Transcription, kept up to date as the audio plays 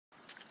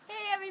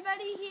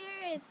everybody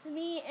here. It's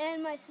me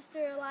and my sister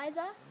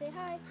Eliza. Say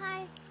hi.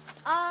 Hi.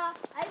 I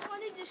just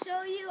wanted to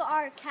show you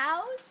our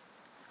cows.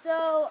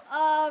 So,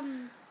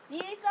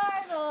 these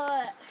are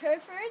the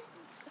Herefords.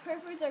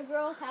 Herefords are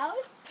girl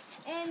cows.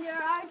 And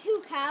there are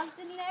two calves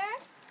in there.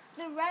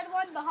 The red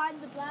one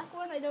behind the black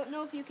one, I don't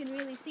know if you can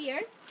really see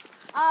her.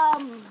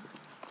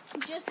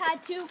 Just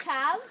had two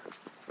calves.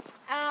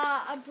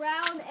 A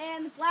brown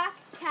and black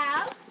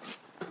calf.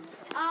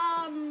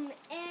 And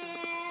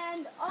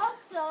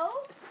also,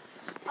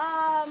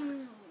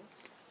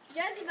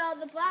 Jezebel,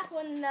 the black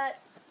one that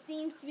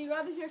seems to be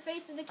rubbing her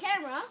face in the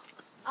camera,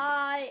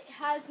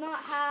 has not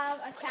had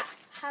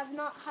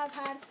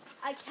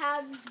a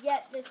calf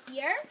yet this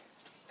year.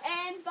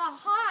 And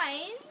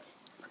behind,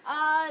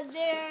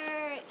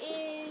 there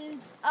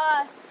is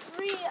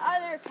three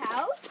other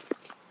cows.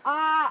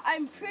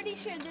 I'm pretty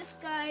sure this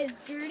guy is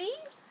Gertie,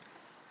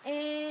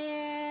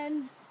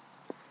 and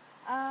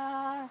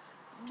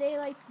they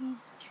like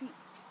these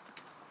treats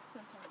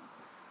sometimes.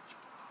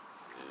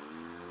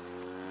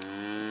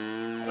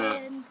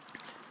 And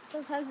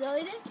sometimes they'll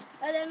eat it.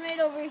 And then right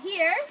over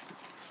here,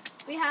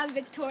 we have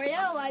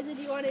Victoria. Eliza,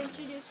 do you want to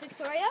introduce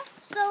Victoria?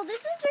 So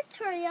this is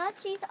Victoria.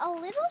 She's a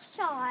little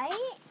shy,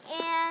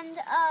 and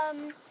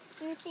you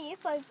can see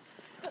if I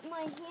put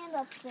my hand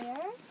up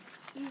there,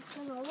 you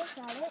can look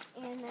at it,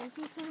 and then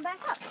she comes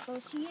back up. So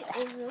she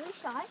is really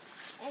shy,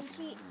 and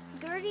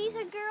Gertie's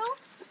a girl,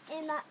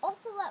 and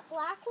also that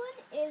black one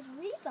is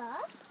Reba.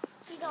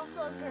 She's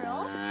also a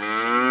girl,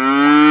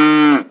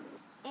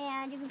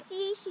 and you can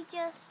see she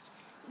just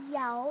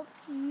yelled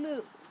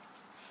moo.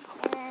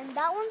 And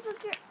that one's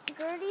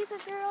Gertie's a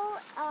girl,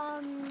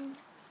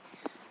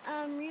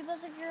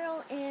 Reba's a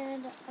girl,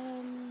 and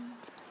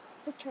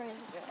Victoria's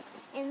a girl.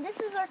 And this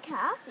is our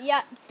calf.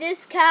 Yeah,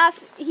 this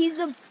calf, he's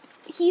a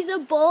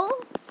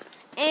bull,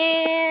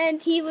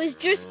 and he was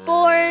just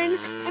born,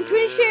 I'm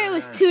pretty sure it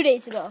was 2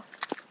 days ago.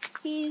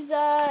 He's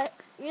a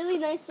really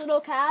nice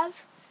little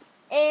calf,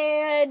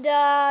 and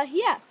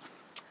yeah.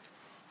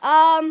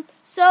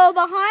 So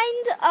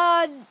behind,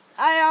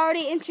 I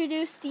already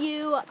introduced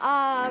you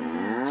to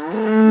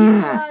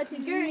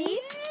Gertie.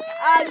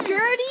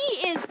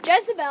 Gertie is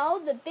Jezebel,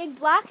 the big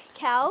black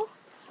cow.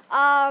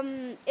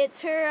 It's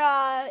her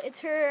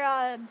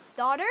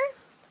daughter,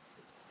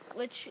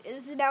 which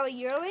is now a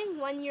yearling,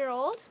 1 year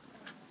old.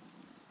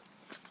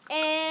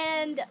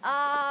 And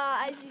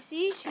as you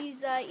see,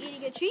 she's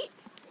eating a treat.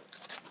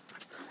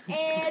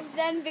 And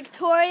then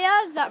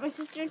Victoria, that my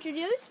sister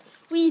introduced,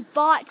 we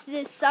bought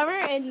this summer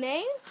in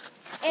May.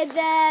 And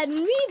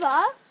then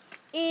Reba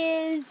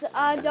is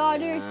a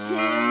daughter to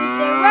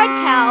the red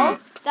cow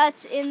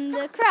that's in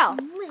the corral.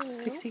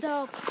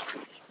 So,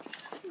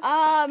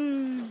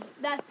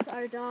 that's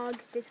our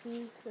dog,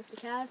 Dixie, with the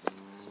calves.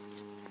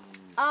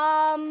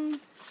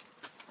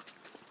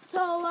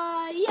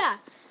 Yeah,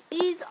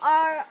 these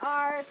are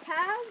our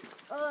calves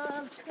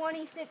of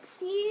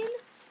 2016,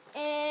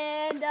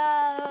 and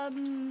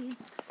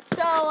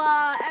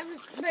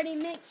everybody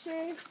make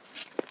sure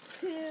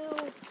to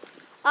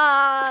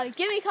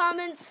give me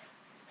comments,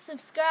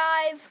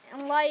 subscribe,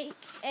 and like,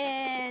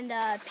 and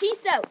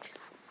peace out.